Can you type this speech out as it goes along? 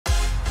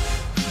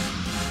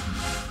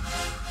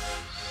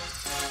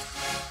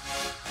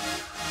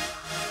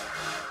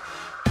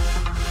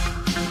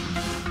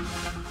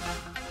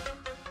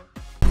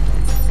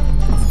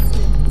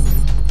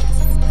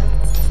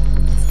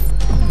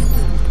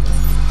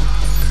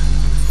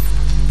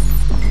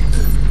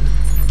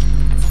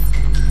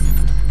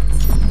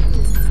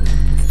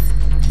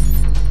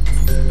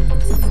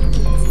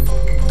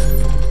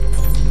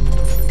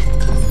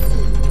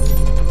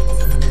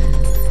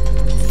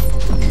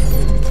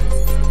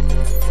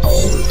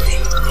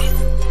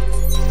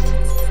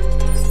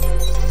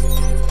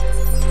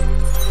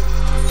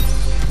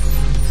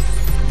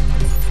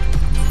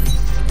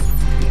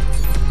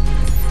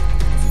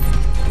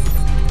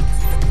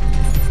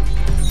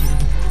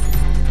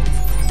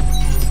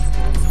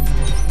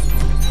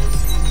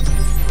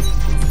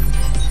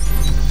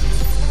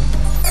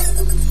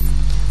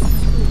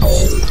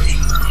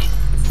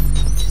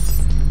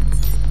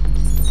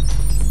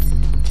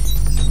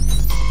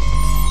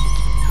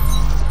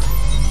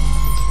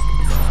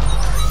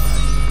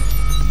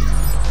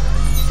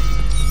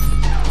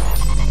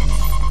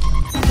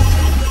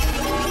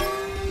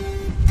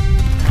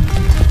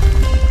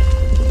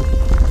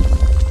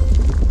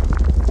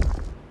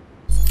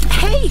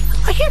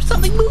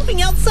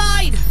something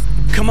outside!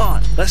 Come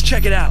on, let's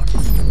check it out.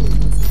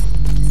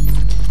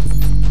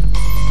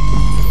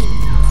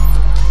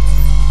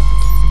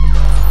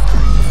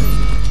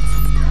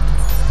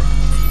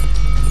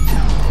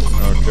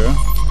 Okay.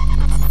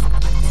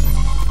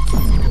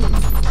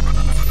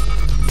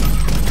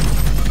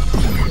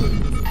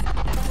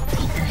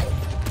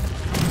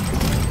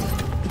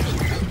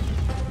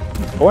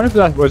 I wonder if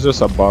that was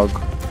just a bug.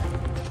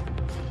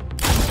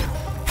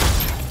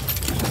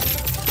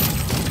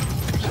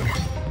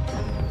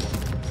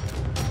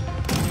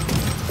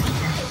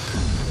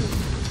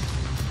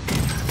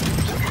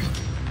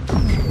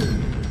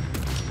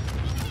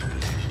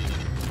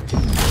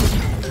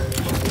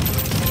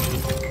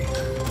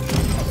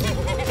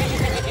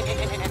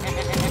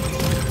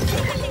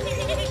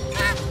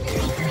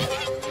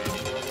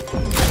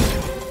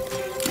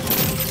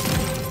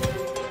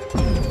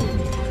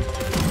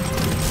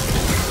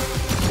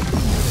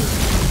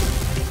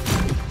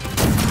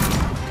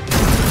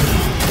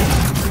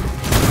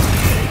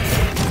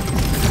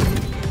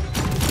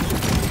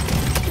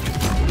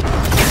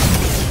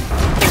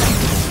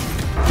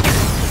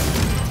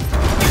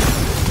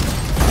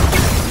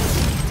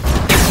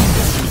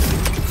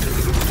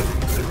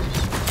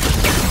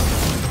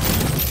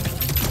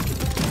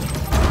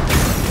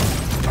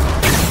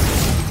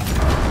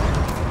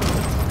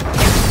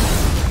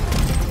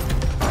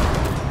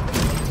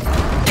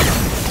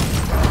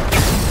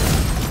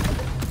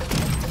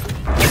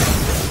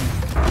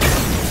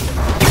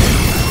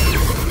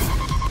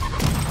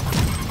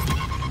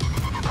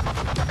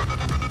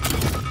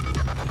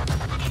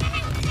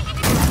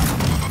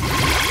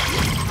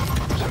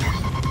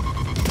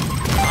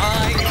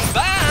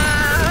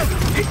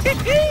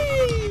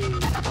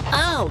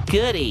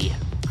 Goody.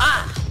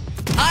 Ah,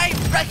 I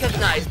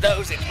recognize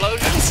those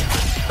explosions.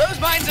 Those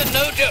mines are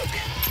no joke.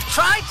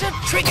 Try to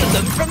trigger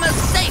them from a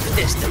safe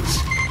distance.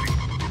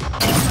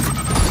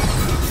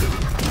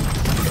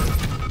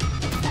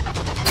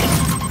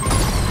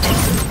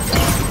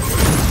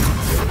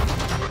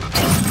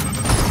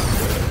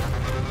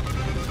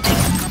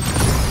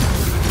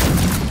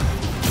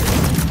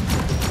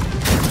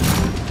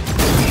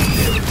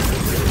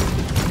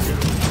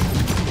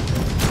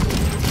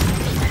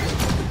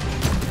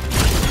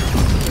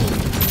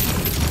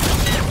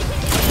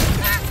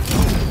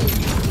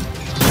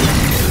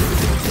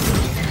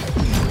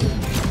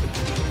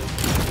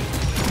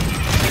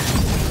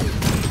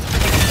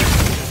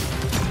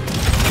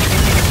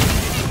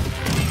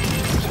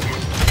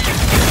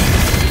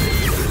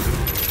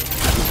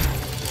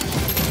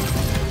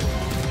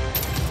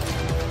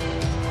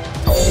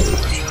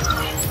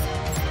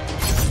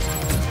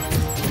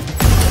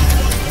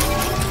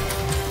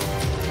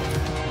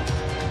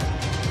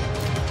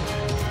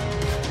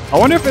 I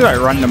wonder if it's like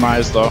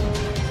randomized though.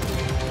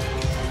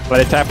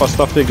 By the type of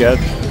stuff you get.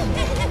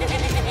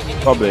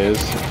 Probably is.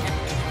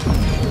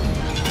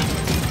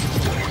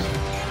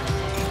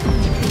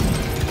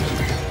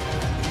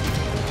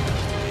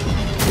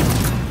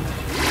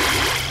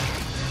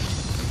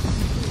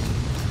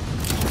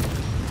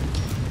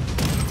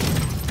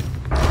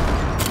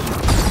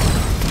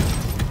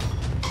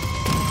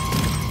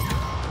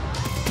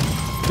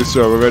 This is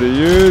what we're ready to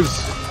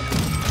use.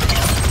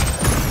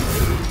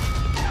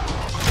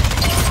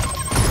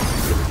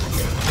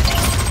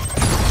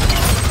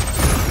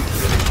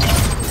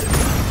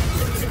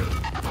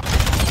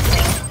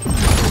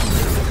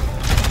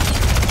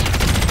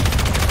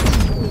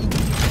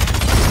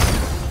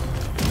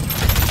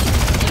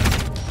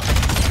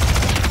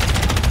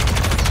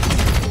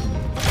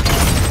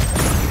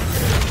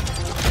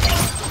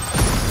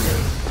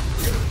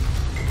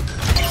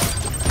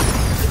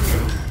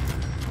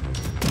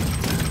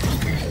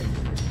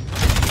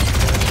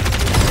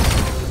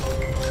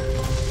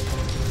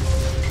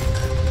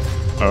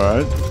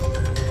 Alright.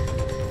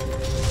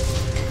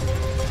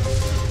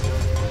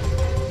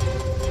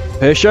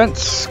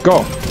 Patience,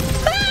 go.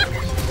 Ah!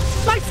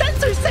 My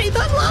sensors say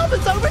that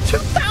lava's over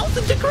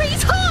 2,000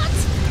 degrees hot!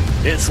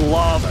 It's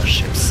lava,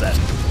 Shipset.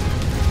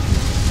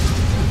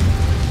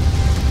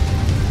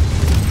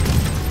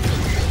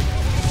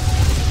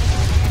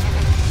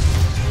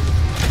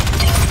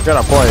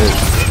 Got a point.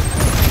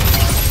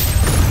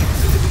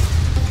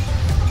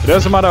 It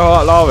doesn't matter how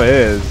hot lava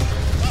is.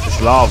 It's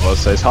lava,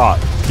 so it's hot,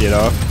 you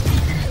know?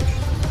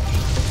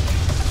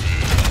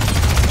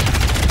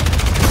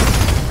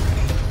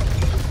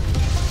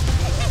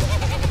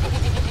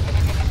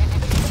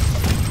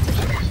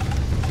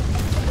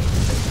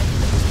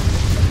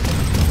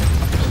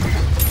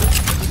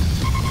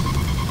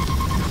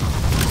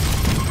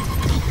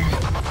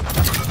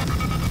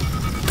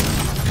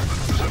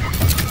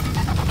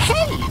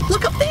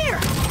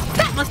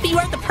 Be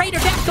where the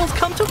pterodactyls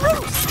come to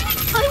roost.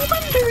 I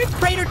wonder if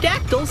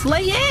pterodactyls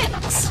lay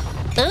eggs.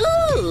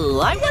 Ooh,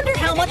 I wonder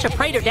how much a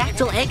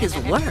pterodactyl egg is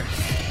worth.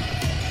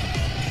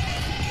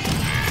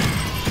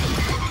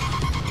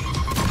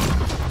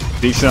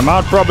 Decent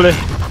amount, probably.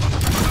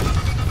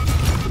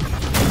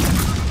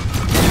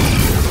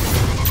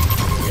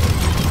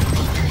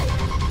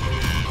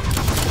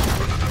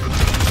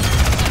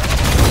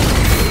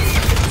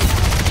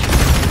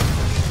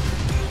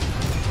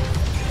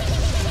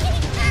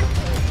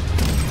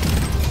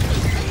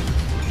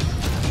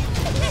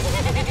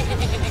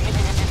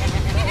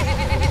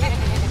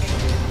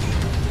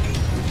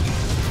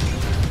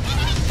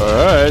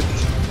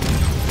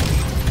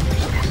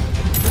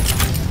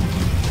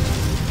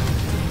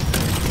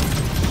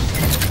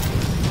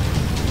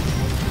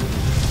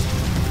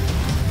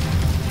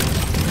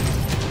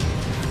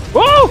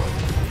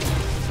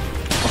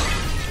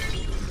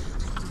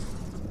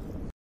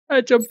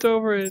 I jumped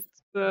over it.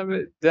 Damn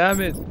it.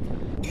 Damn it.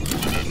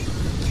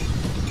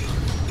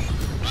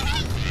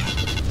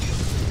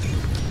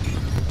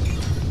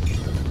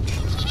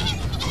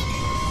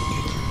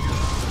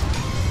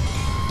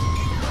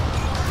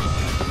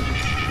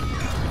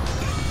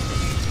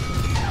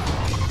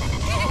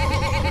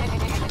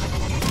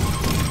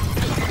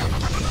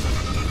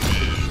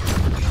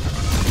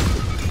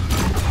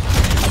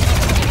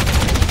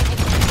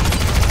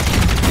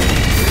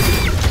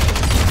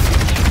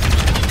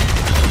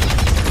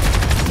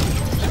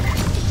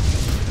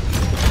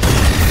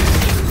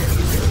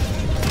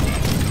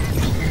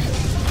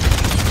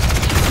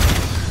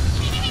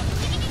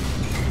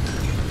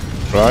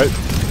 Right.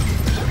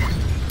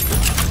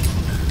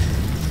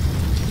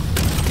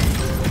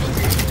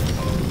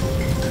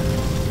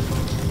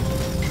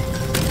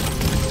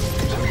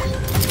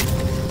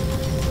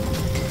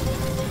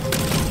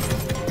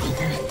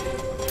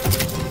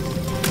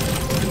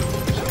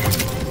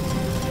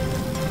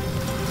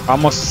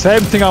 Almost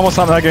same thing almost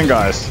happened again,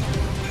 guys.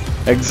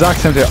 Exact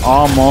same thing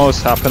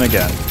almost happened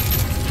again.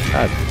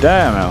 God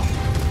damn it.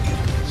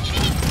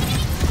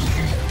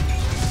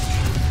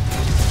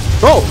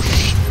 Oh shit.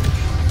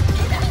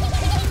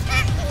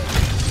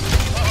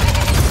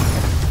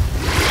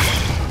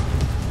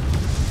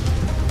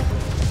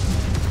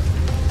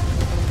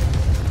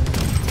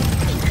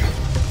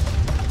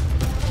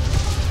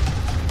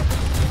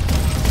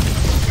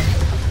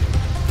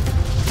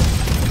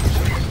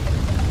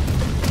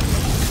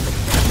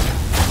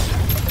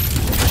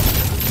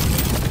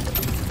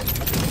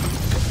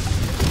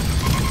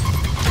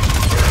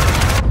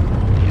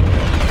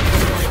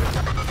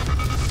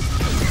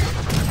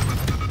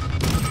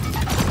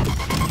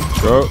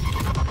 Go.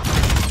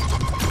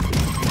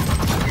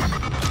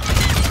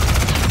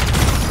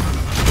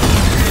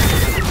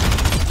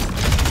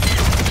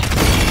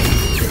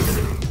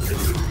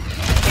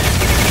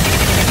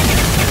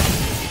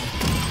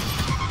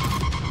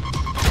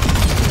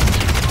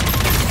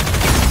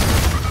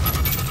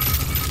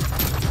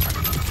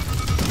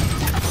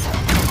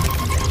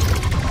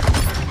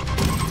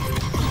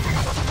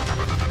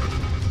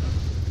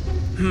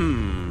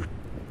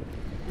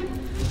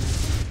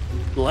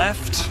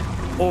 Left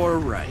or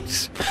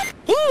right?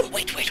 Ooh,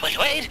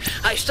 wait.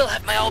 I still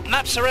have my old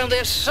maps around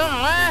here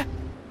somewhere.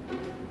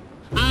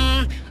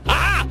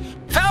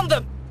 Found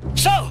them.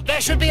 So,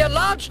 there should be a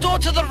large door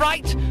to the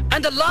right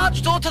and a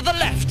large door to the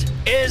left.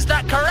 Is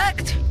that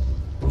correct?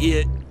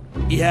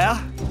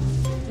 Yeah?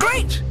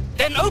 Great!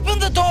 Then open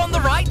the door on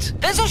the right.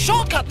 There's a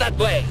shortcut that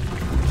way.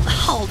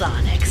 Hold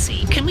on,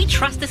 XC. Can we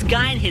trust this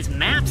guy and his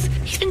maps?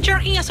 He's been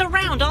jerking us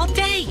around all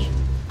day.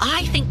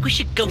 I think we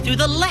should go through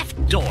the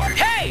left door.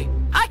 Hey!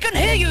 I can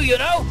hear you, you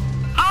know.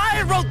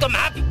 I wrote the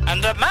map,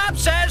 and the map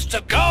says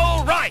to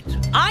go right.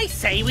 I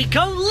say we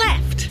go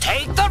left.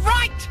 Take the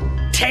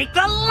right. Take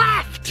the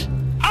left.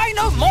 I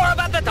know more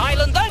about that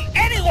island than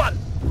anyone.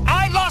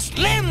 I lost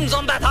limbs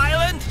on that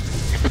island.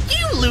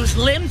 You lose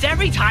limbs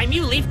every time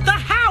you leave the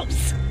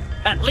house.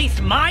 At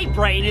least my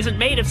brain isn't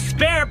made of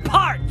spare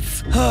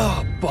parts.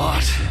 Oh,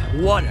 but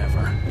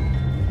whatever.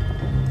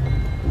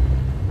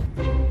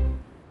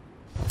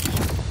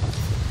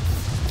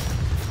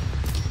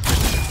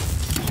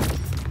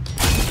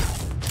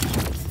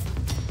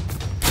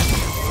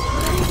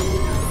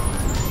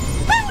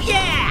 Oh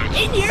yeah,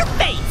 in your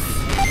face.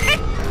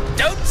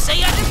 Don't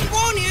say I didn't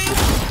warn you.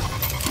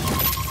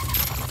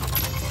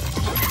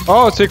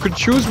 Oh, so you could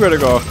choose where to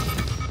go.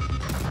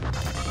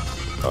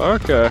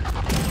 Okay.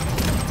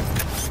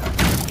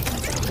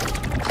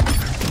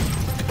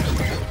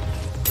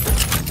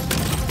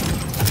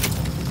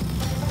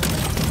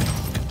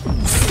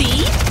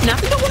 See?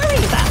 Nothing to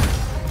worry about.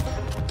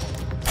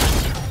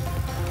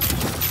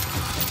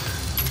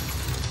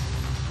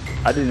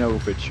 I didn't know we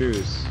could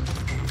choose.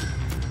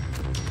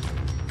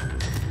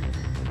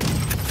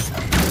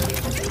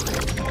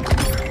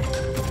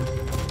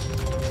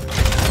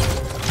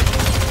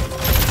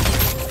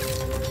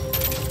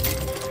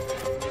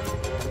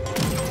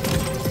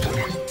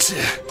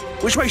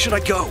 Which way should I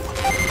go?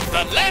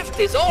 The left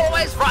is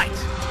always right.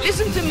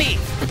 Listen to me.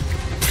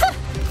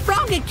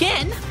 Wrong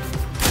again.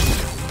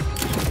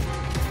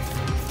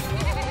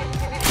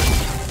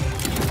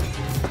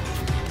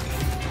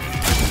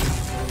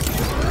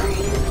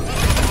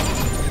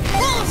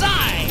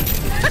 Bullseye!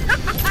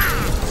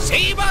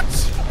 See, but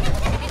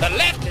the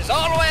left is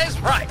always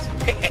right.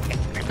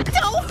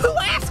 Oh, who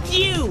asked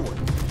you?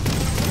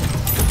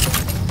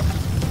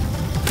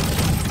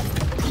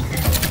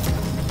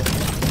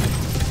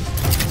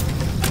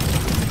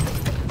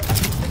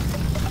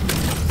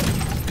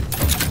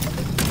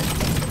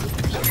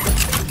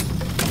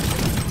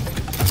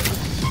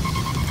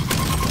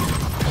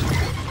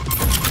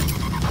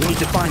 We need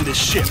to find this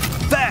ship.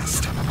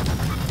 Fast!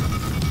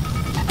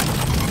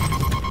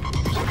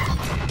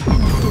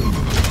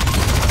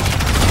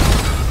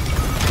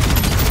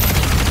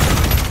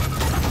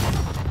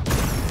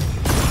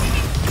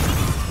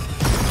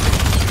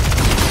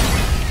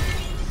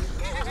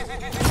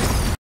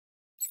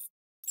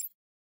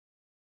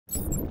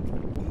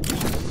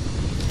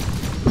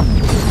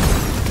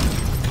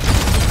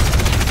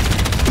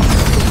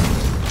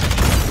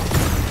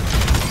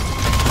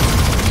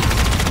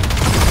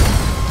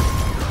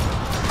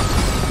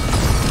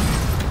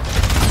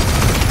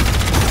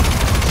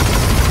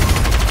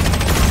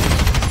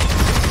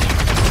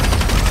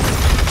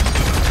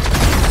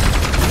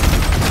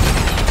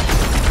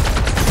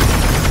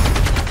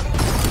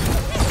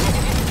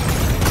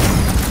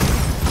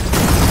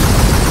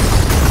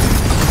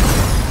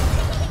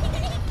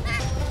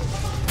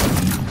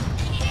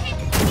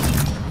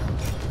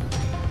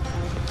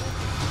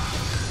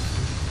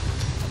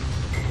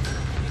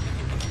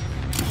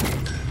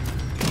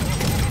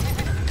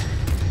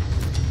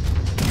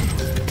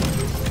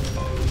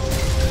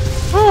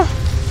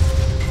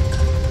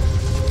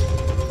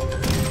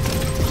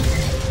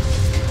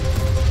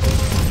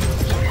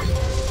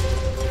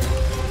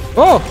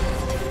 Oh!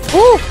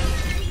 Woo!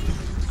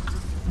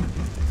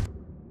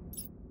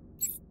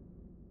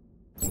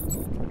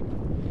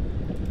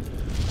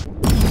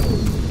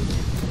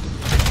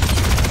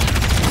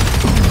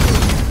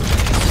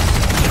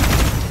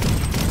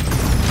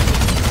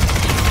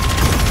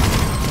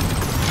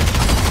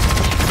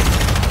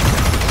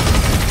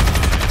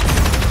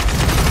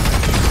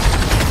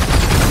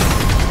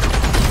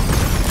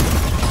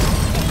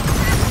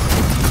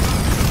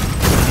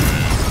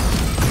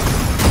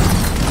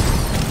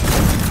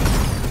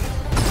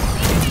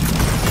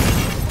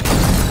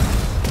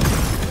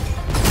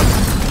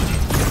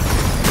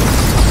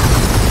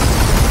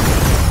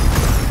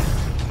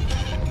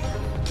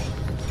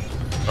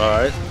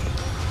 Alright.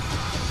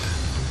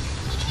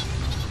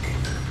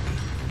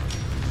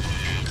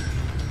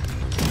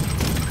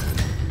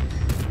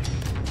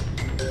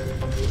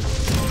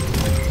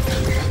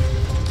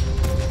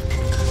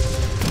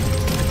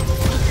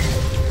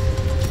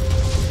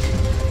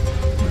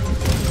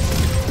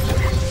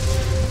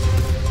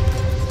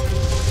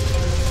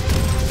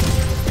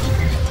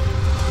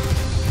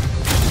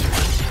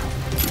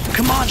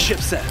 Come on,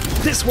 Shipset.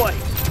 This way.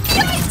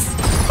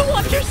 Yikes!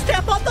 Watch your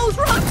step on those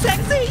rocks,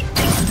 Exy!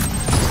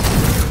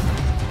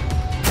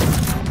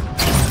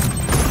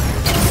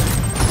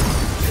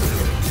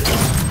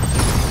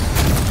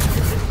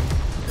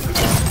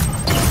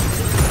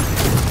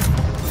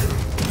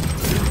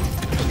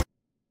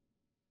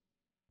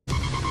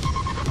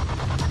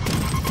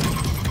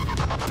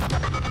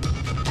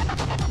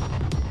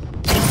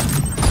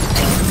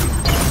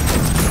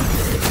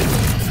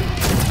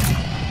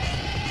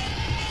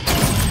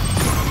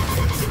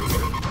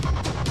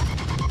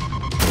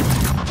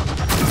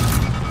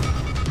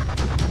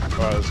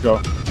 Alright, let's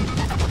go.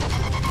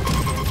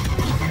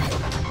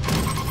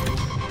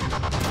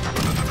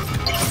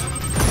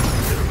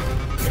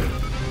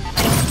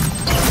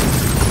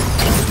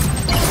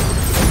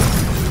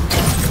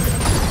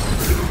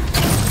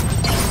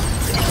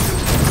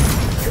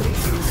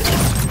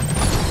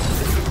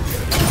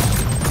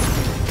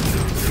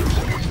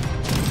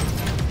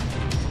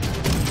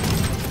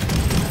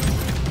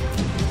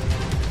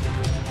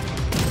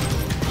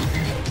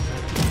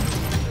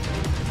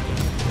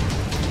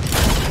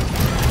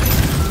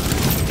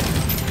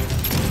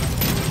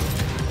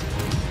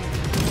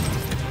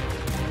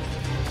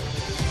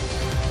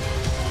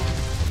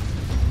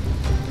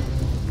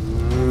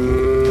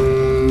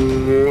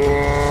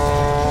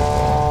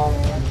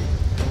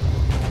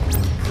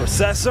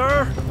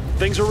 Professor,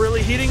 things are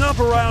really heating up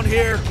around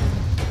here.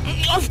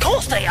 Of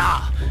course they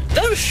are.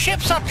 Those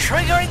ships are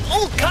triggering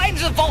all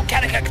kinds of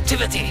volcanic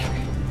activity.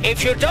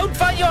 If you don't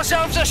find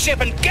yourselves a ship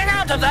and get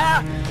out of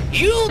there,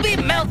 you'll be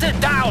melted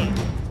down.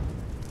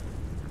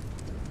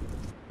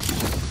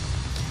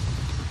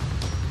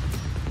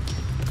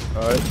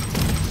 Alright.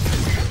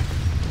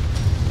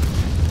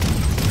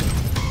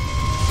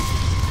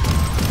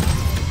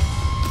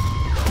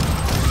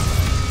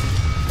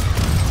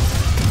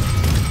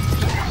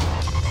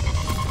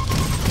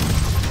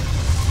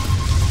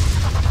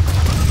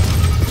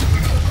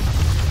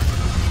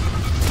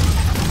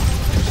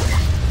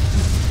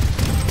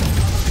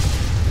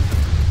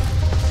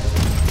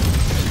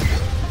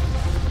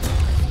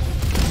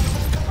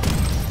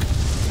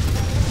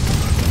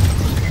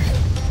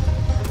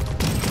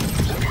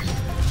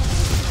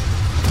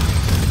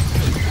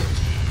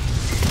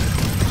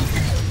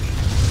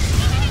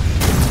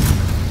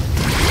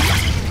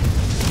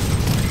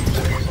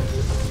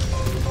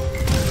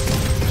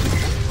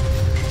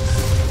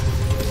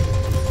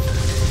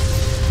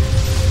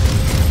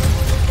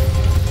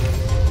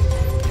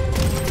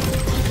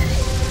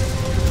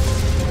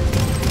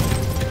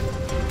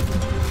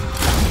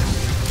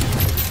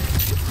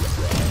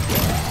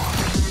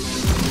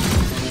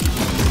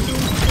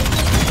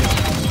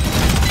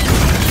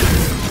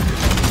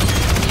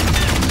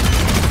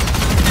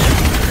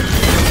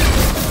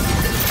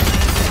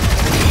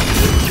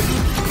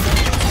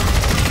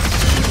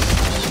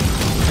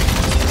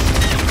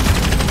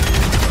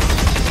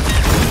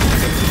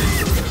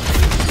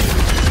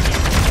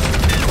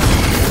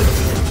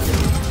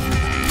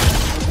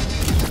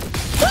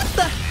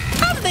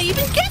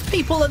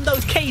 People in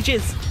those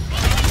cages.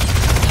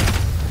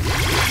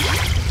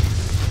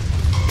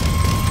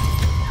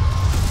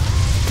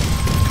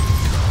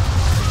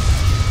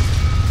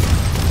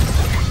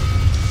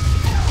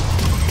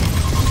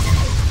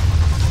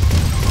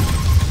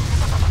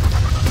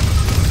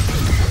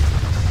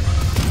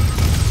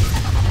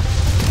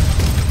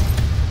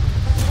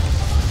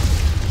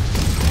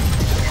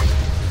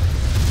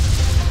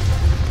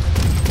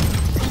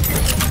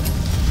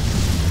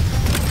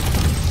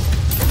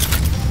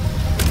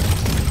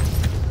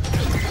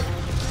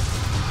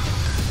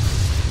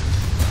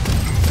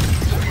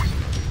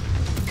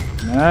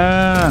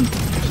 Man,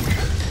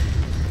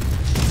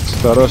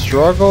 start a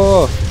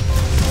struggle.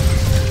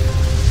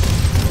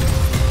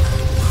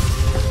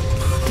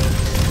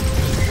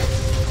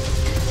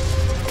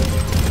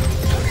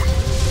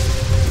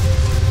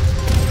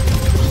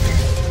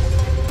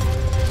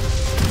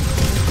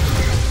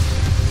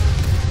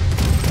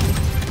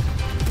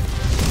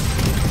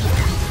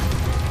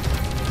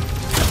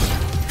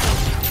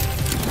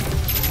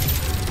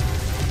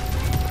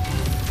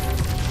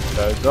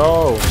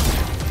 Go.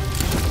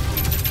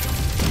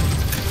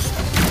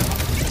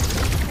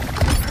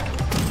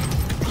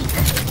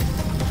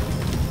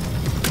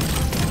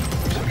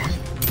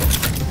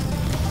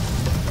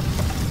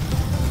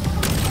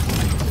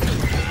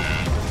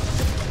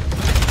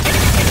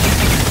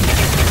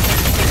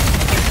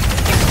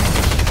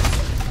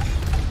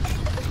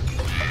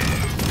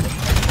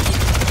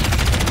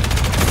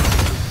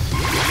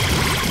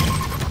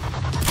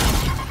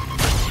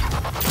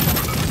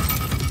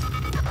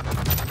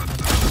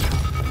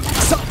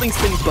 Something's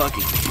been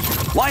buggy.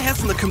 Why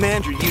hasn't the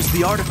commander used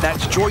the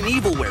artifact to join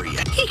Evilware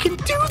yet? He can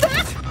do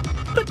that?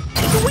 But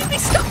we'd be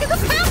stuck in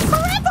the past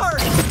forever!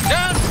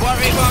 Don't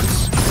worry,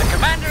 Box. The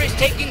commander is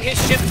taking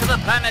his ship to the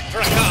planet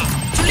Drakar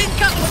to link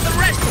up with the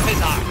rest of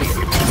his army.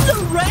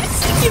 The rest?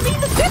 You mean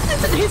that this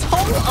isn't his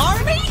whole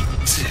army?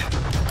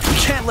 We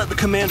can't let the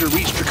commander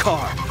reach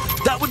Drakar.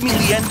 That would mean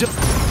the end of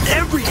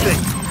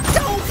everything.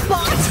 Don't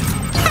bot!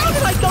 How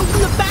did I go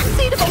from the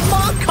backseat of a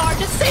mob car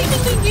to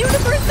saving the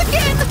universe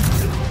again?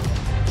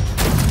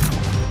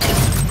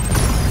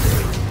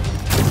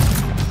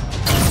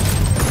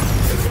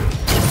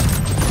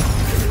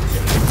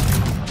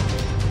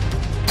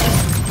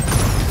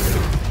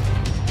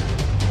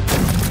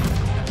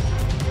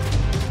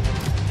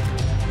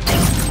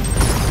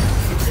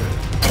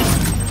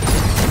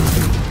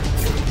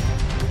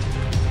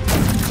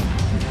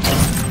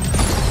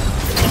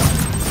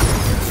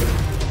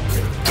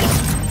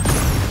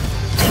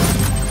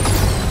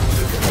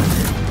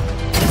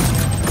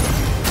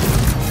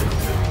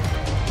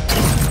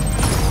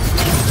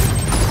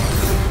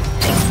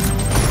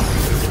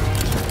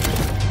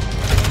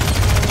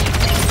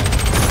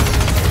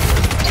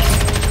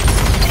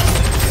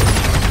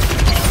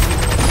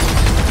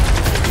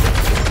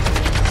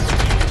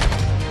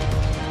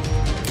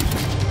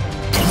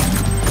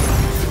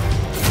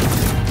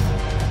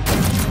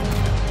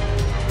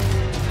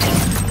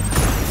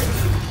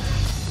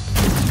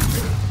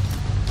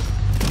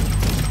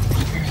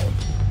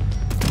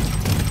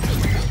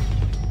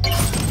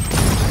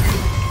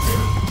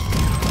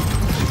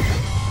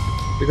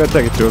 You gotta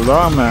take it too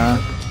long, man.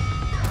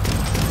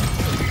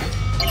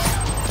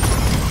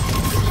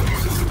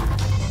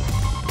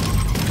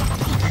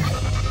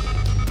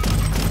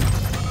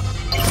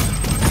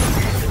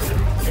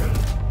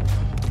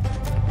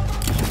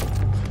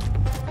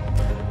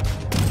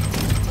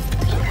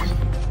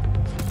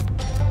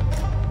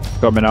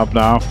 Coming up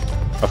now.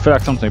 I feel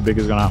like something big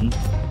is gonna happen.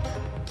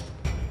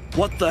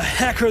 What the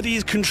heck are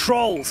these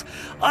controls?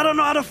 I don't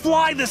know how to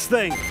fly this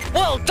thing.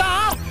 Well,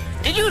 duh!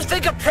 Did you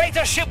think a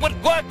Praetor ship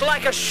would work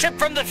like a ship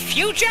from the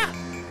future?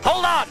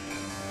 Hold on.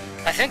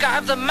 I think I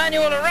have the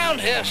manual around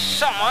here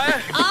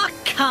somewhere. Ah,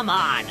 come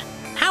on!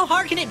 How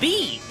hard can it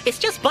be? It's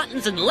just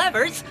buttons and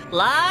levers,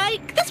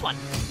 like this one.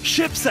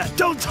 Shipset,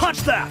 don't touch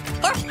that!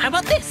 Or how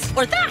about this?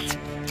 Or that?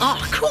 Oh,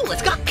 cool,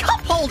 it's got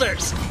cup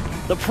holders!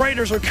 The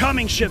Praetors are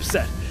coming,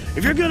 Shipset.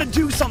 If you're gonna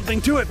do something,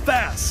 do it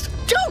fast.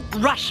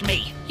 Don't rush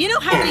me! You know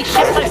how many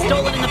ships I've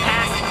stolen in the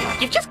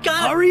past? You've just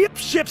gotta... Hurry up,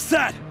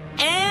 Shipset!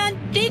 And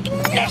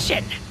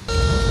ignition!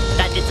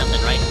 That did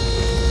something, right?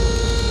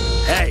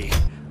 Hey,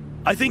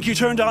 I think you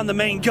turned on the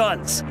main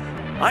guns.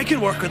 I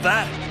can work with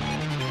that.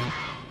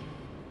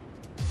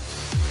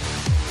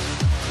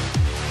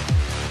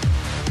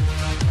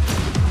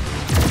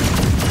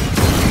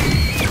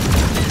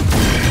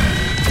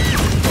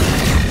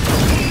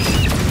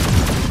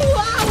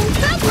 Wow,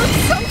 that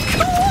looks so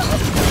cool!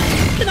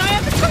 Can I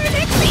have a turn,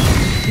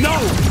 Ixie? No,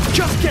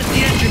 just get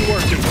the engine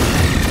working.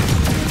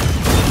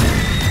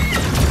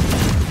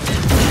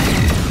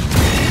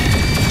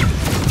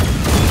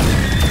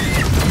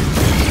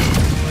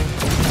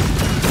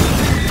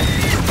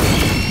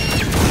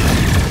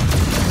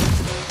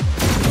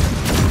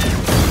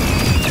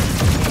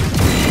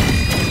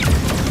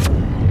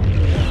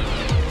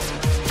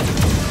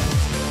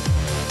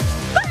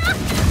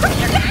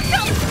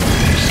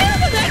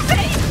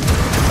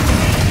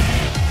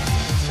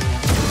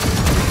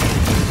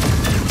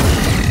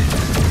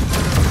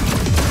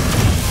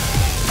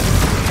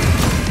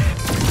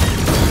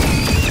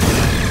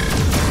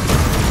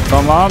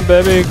 Come on,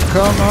 baby,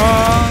 come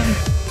on!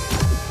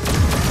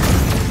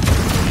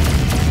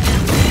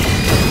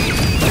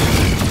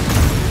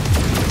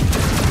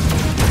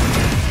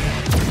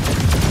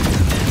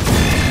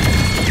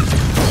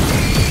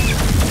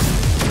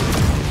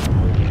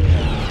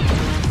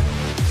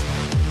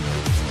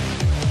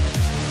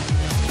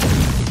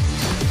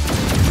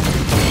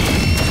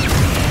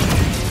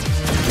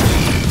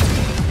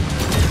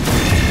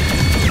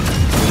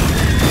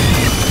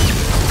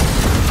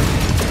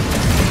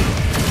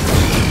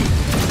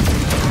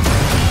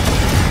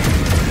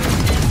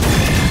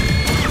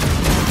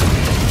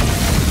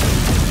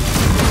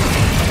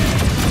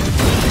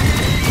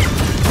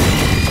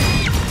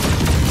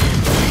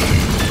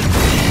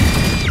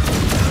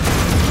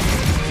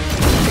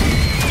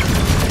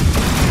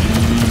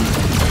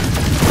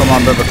 Come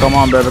on, baby, come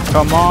on, baby,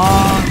 come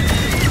on!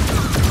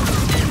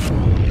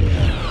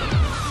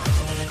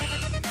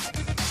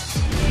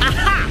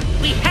 Aha!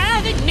 We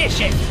have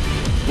ignition!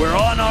 We're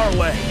on our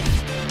way.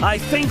 I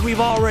think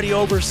we've already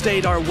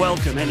overstayed our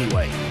welcome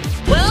anyway.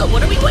 Well,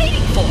 what are we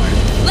waiting for?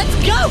 Let's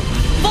go!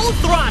 Full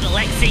throttle,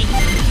 Lexi!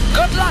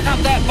 Good luck up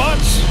there,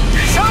 bots.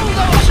 Show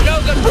those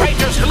no-good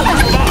traitors who's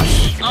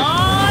boss.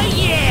 Oh,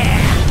 yeah!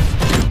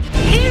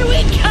 Here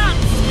we come,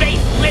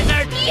 Space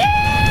Wizard! Yeah!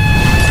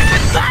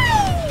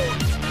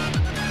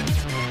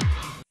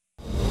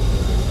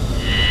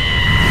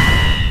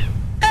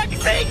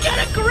 Lexi,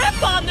 get a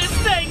grip on this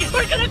thing!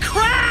 We're gonna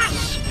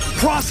crash!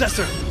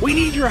 Processor, we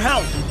need your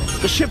help.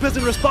 The ship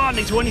isn't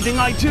responding to anything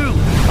I do.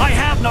 I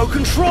have no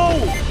control.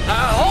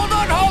 Hold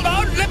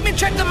on. Let me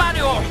check the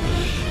manual.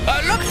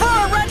 Look for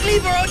a red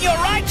lever on your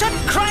right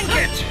and crank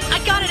it. I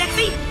got it,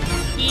 Lexi!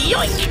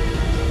 Yoink!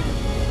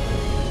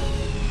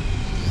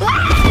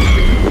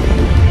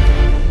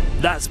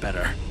 That's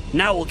better.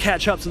 Now we'll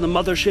catch up to the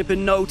mothership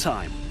in no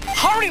time.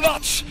 Hurry,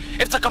 bots!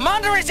 If the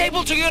commander is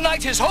able to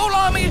unite his whole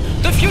army,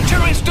 the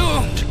future is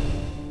doomed.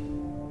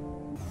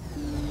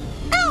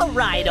 All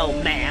right,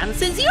 old man,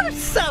 since you're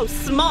so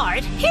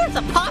smart, here's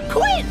a pop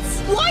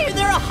quiz. Why are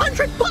there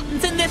 100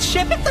 buttons in this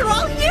ship if they're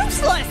all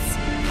useless?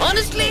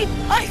 Honestly,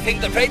 I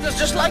think the traitors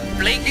just like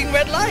blinking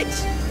red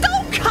lights.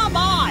 Oh, come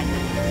on!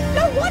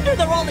 No wonder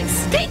they're all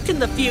extinct in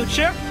the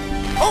future.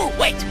 Oh,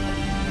 wait!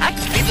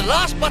 Actually, the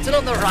last button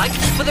on the right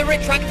is for the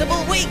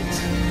retractable wings.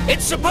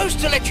 It's supposed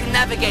to let you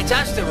navigate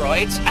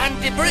asteroids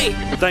and debris.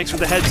 Thanks for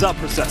the heads up,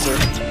 Processor.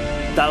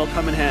 That'll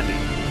come in handy.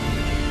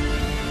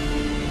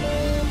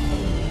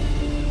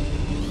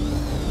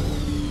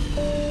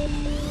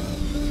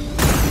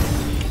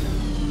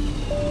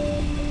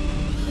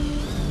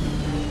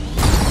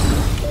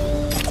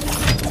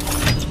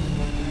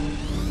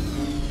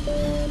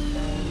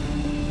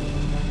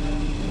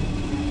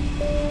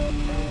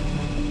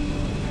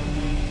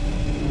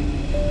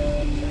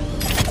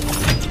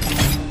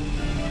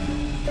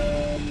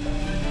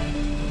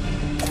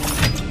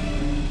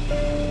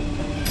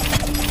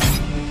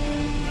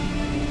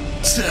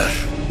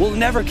 We'll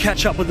never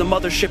catch up with the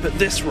mothership at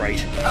this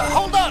rate.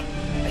 Hold on!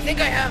 I think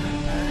I have...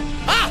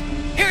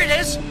 Here it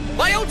is!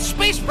 My old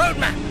space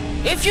roadmap!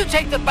 If you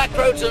take the back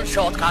roads and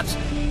shortcuts,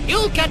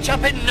 you'll catch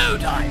up in no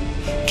time.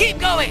 Keep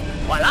going,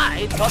 while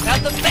I plot out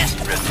the best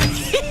route.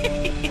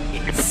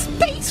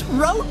 Space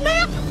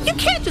roadmap? You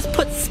can't just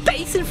put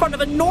space in front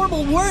of a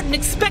normal word and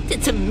expect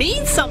it to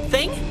mean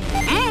something.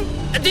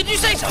 Did you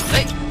say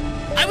something?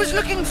 I was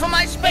looking for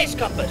my space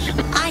compass.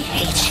 I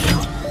hate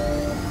you.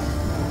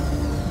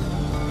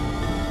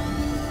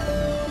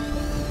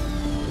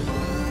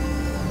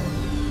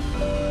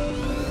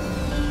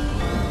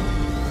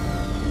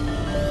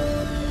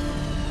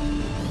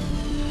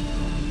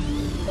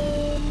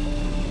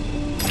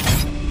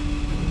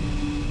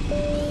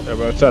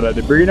 What's that, a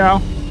debris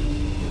now?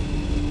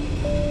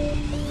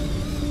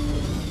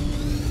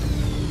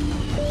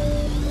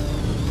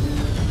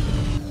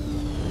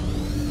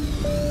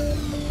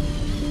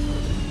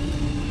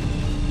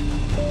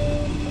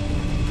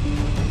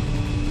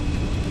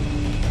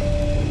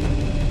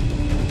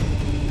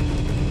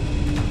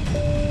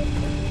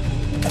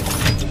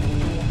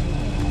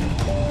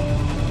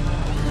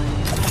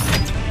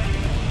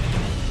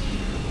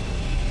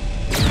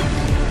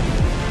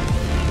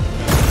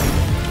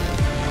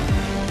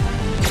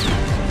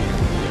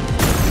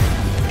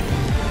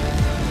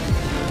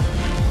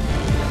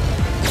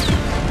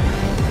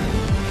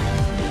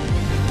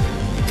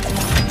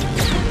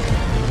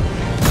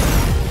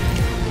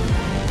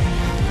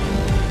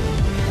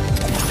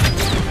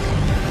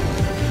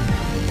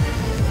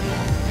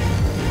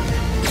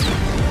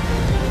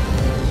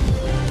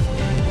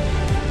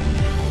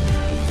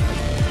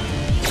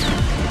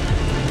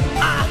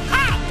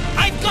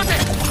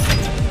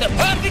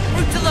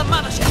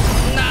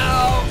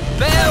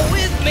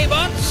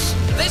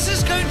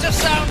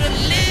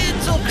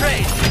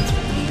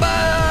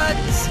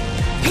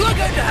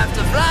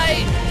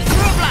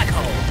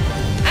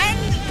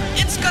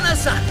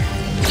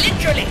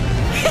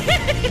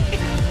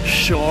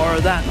 Sure,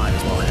 that might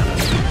as well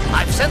happen.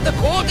 I've sent the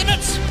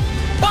coordinates.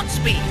 Bot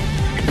speed.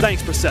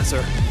 Thanks,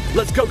 Processor.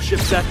 Let's go,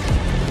 Shipset.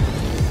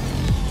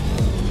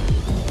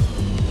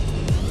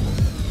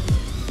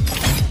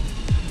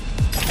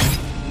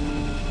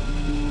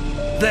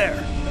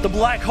 There, the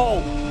black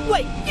hole.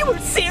 Wait, you were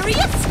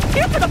serious?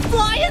 You're gonna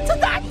fly into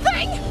that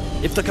thing?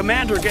 If the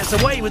commander gets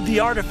away with the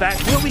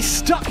artifact, we'll be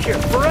stuck here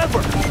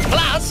forever.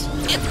 Plus,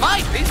 it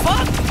might be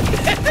fun.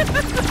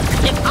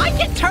 If I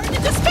get turned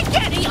into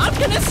spaghetti, I'm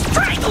gonna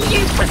strangle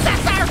you,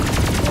 Processor!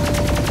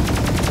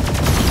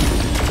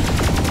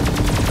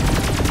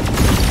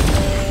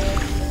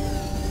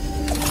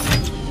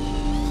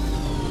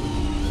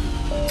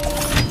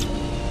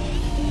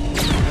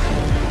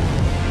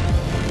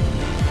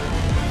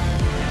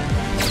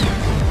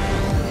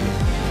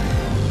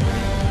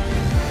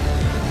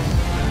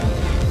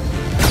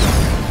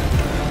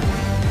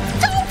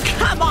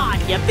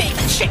 You big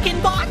chicken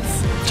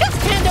bots! Just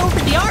hand over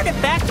the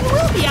artifact and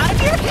we'll be out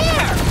of your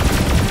hair!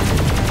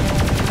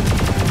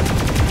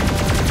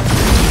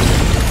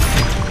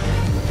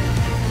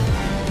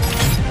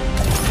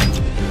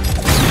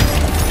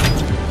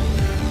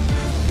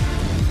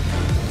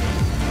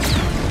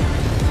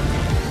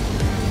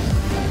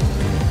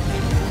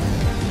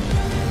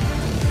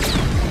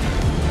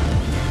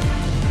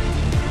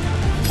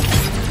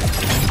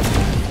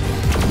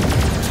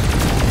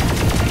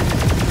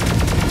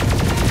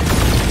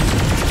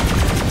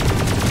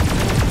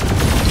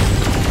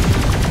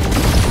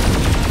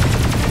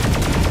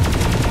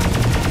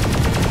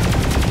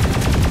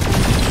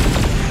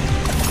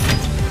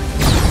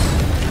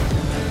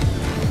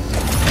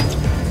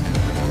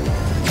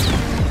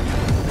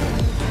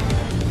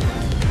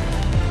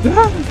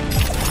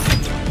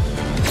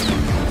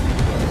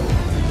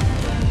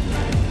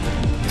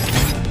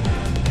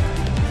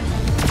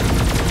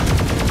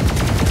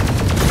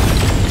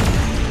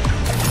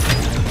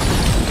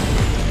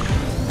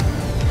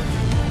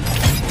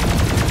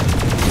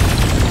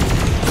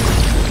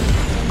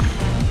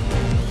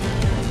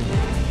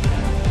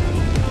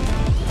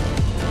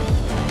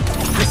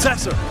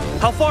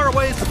 far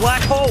away is the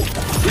black hole?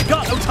 We've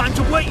got no time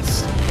to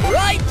waste.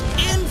 Right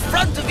in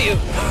front of you.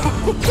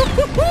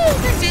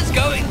 This is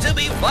going to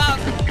be fun.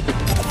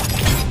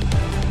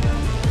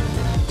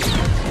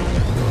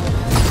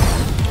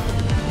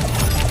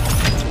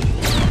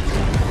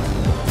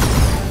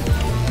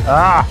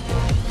 Ah!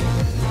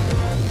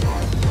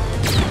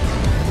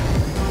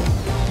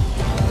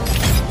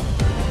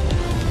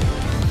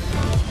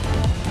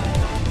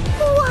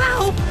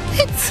 Wow!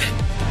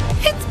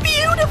 It's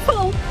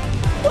beautiful!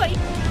 Wait,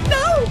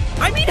 no!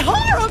 I mean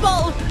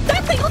horrible!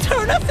 That thing will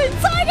turn us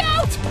inside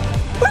out!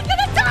 We're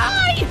gonna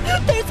die!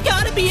 There's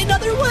gotta be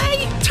another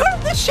way! Turn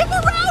the ship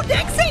around,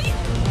 Exy!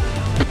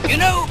 You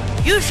know,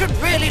 you should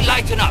really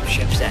lighten up,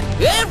 Shipset.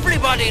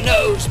 Everybody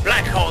knows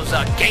black holes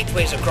are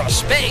gateways across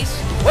space.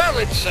 Well,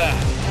 it's,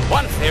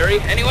 one theory,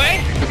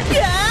 anyway.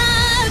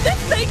 Yeah! This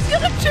thing's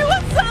gonna chew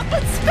us up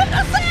and spit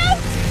us out!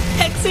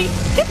 Exy,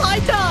 if I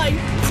die,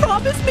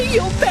 promise me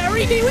you'll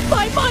bury me with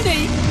my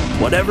money!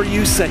 Whatever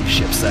you say,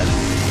 Shipset.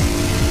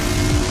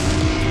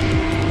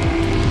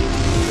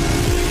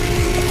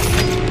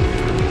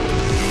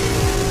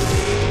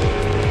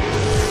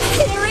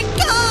 Here it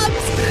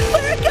comes!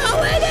 We're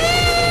going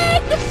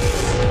in!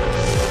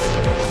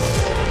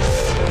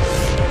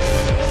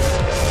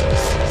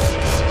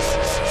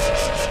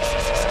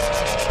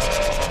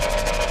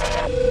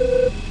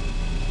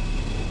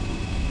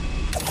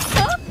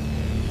 Huh?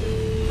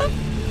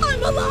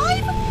 I'm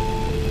alive?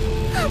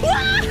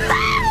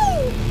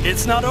 Wahoo!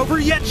 It's not over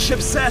yet,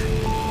 Shipset.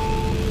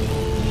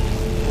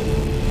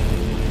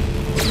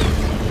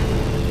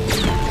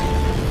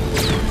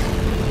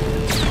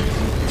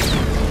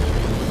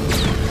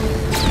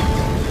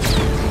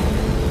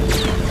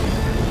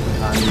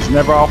 And he's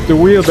never off the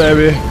wheel,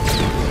 baby.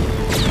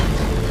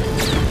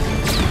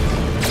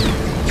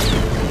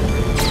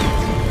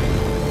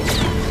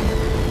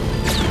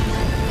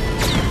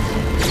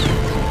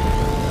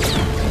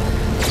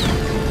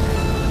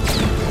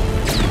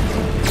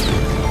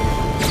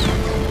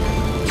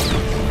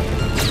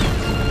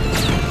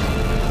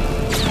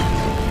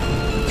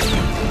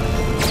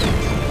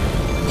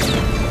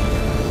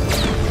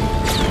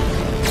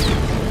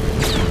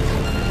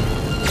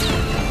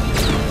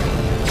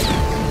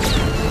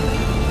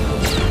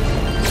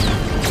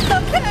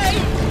 Okay,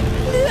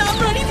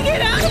 I'm ready to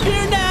get out of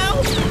here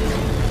now.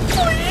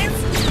 Please.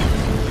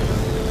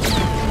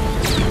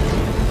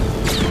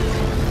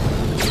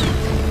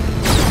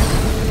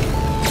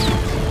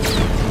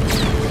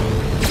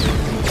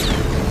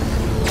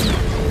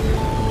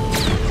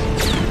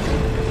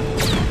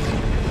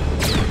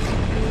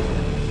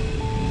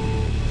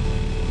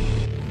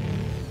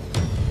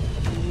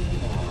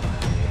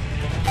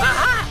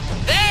 Aha!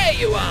 There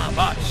you are,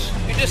 boss.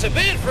 You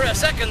disappeared for a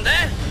second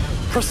there.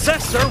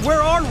 Processor,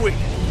 where are we?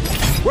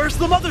 Where's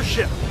the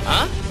mothership?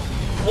 Huh?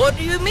 What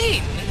do you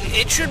mean?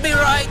 It should be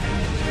right.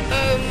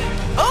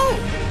 Oh!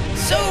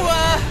 So,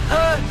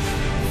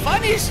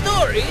 funny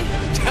story.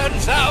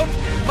 Turns out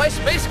my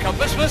space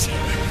compass was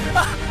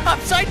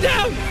upside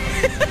down.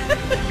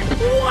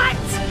 What?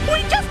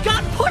 We just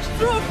got pushed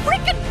through a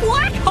freaking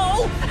black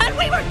hole and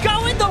we were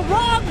going the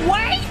wrong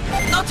way?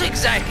 Not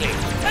exactly.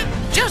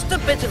 Just a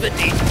bit of a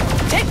detour.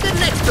 Take the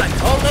next black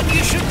hole and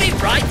you should be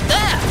right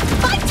there.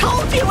 I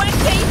told you,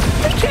 Exy!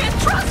 We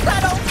can't trust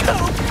that old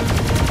coop!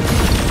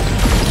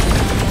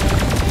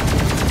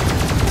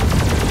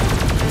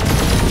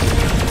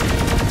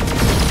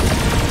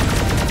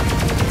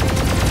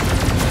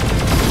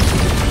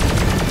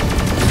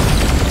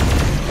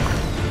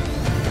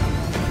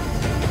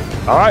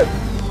 Alright,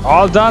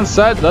 all done,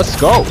 set, let's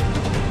go.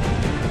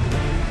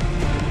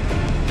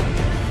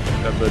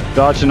 Double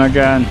dodging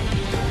again.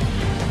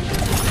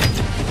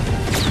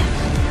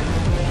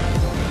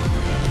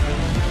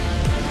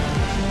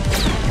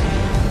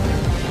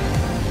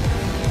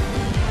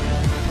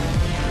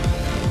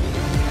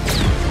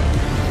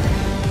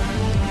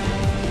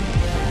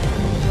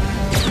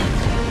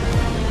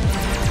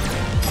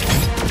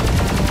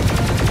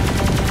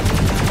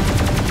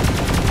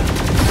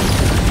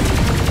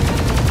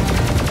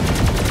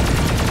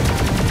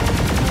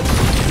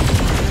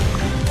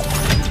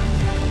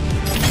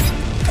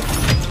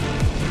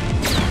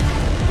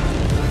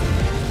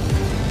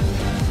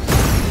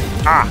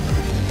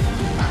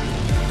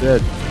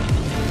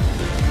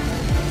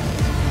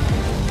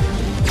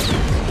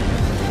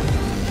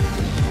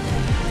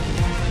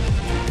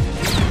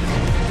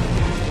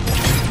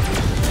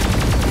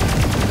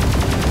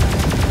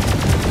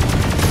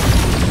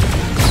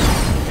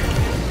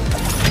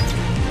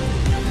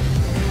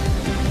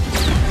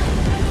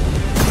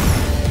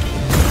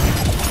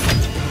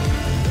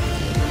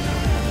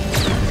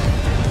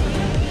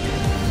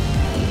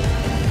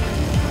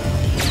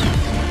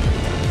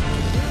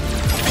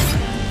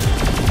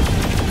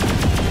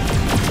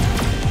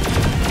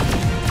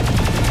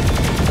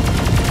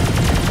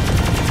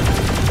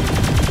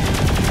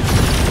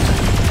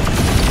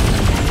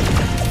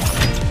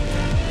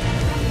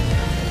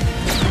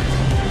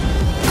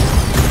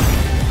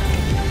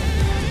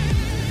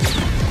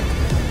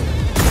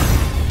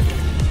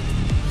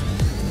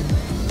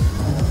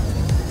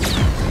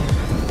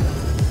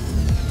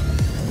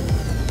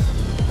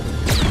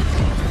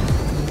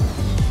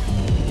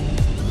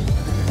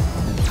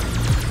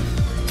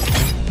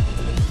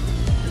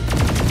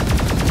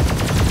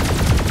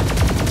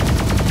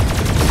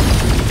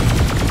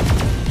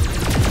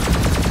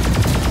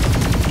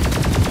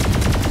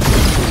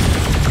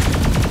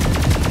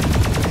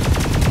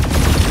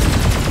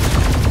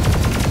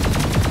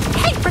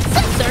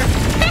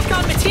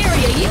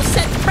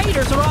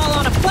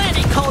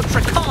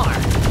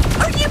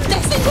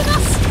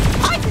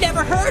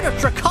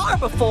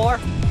 before.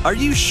 Are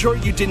you sure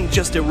you didn't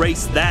just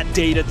erase that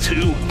data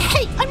too?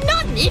 Hey, I'm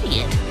not an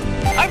idiot.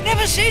 I've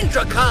never seen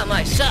Drakkar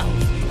myself,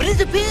 but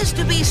it appears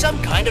to be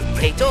some kind of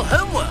Praetor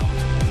homeworld.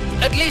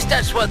 At least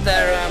that's what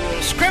their,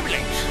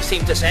 scribblings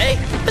seem to say.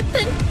 But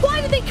then,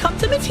 why did they come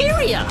to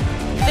Materia?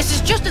 This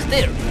is just a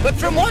theory, but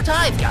from what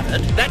I've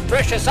gathered, that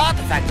precious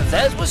artifact of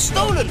theirs was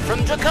stolen from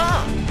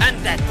Drakkar. And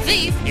that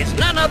thief is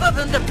none other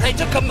than the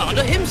Praetor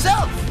commander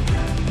himself.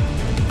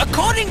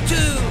 According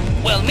to,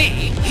 well,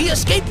 me, he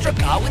escaped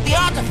Drakkar with the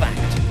artifact.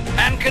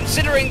 And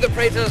considering the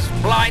Praetor's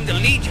blind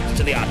allegiance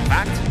to the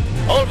artifact,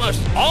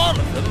 almost all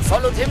of them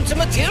followed him to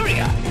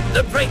Materia.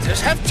 The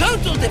Praetors have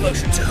total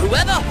devotion to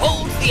whoever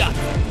holds the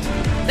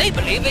artifact. They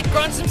believe it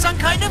grants them some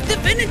kind of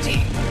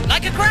divinity,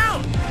 like a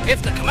crown.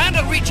 If the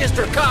commander reaches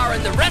Drakkar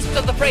and the rest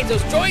of the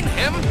Praetors join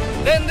him,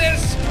 then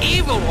this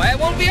evilware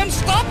will be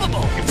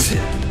unstoppable.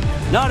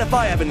 Not if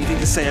I have anything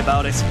to say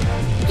about it.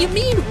 You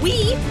mean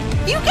we?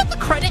 You get the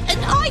credit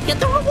and I get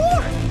the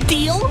reward.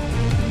 Deal?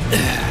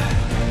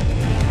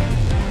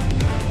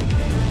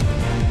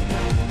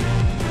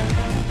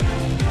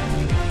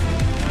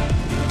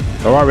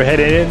 So are we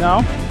heading in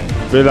now?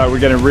 Feel like we're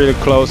getting really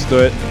close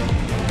to it.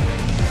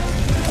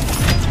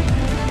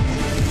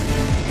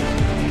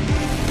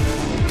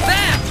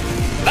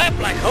 That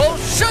black hole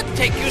should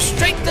take you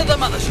straight to the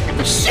mothership.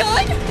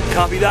 Should?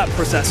 Copy that,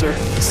 Processor.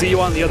 See you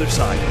on the other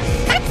side.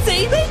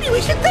 Taxi, maybe we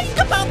should think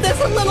about this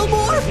a little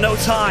more. No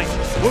time.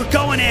 We're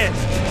going in.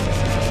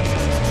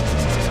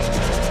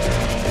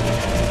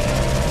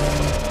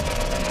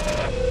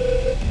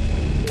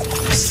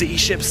 See,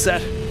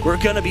 Shipset?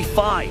 We're gonna be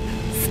fine.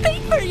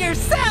 Speak for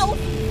yourself.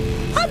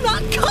 I'm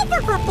not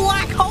covered for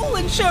black hole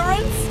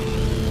insurance.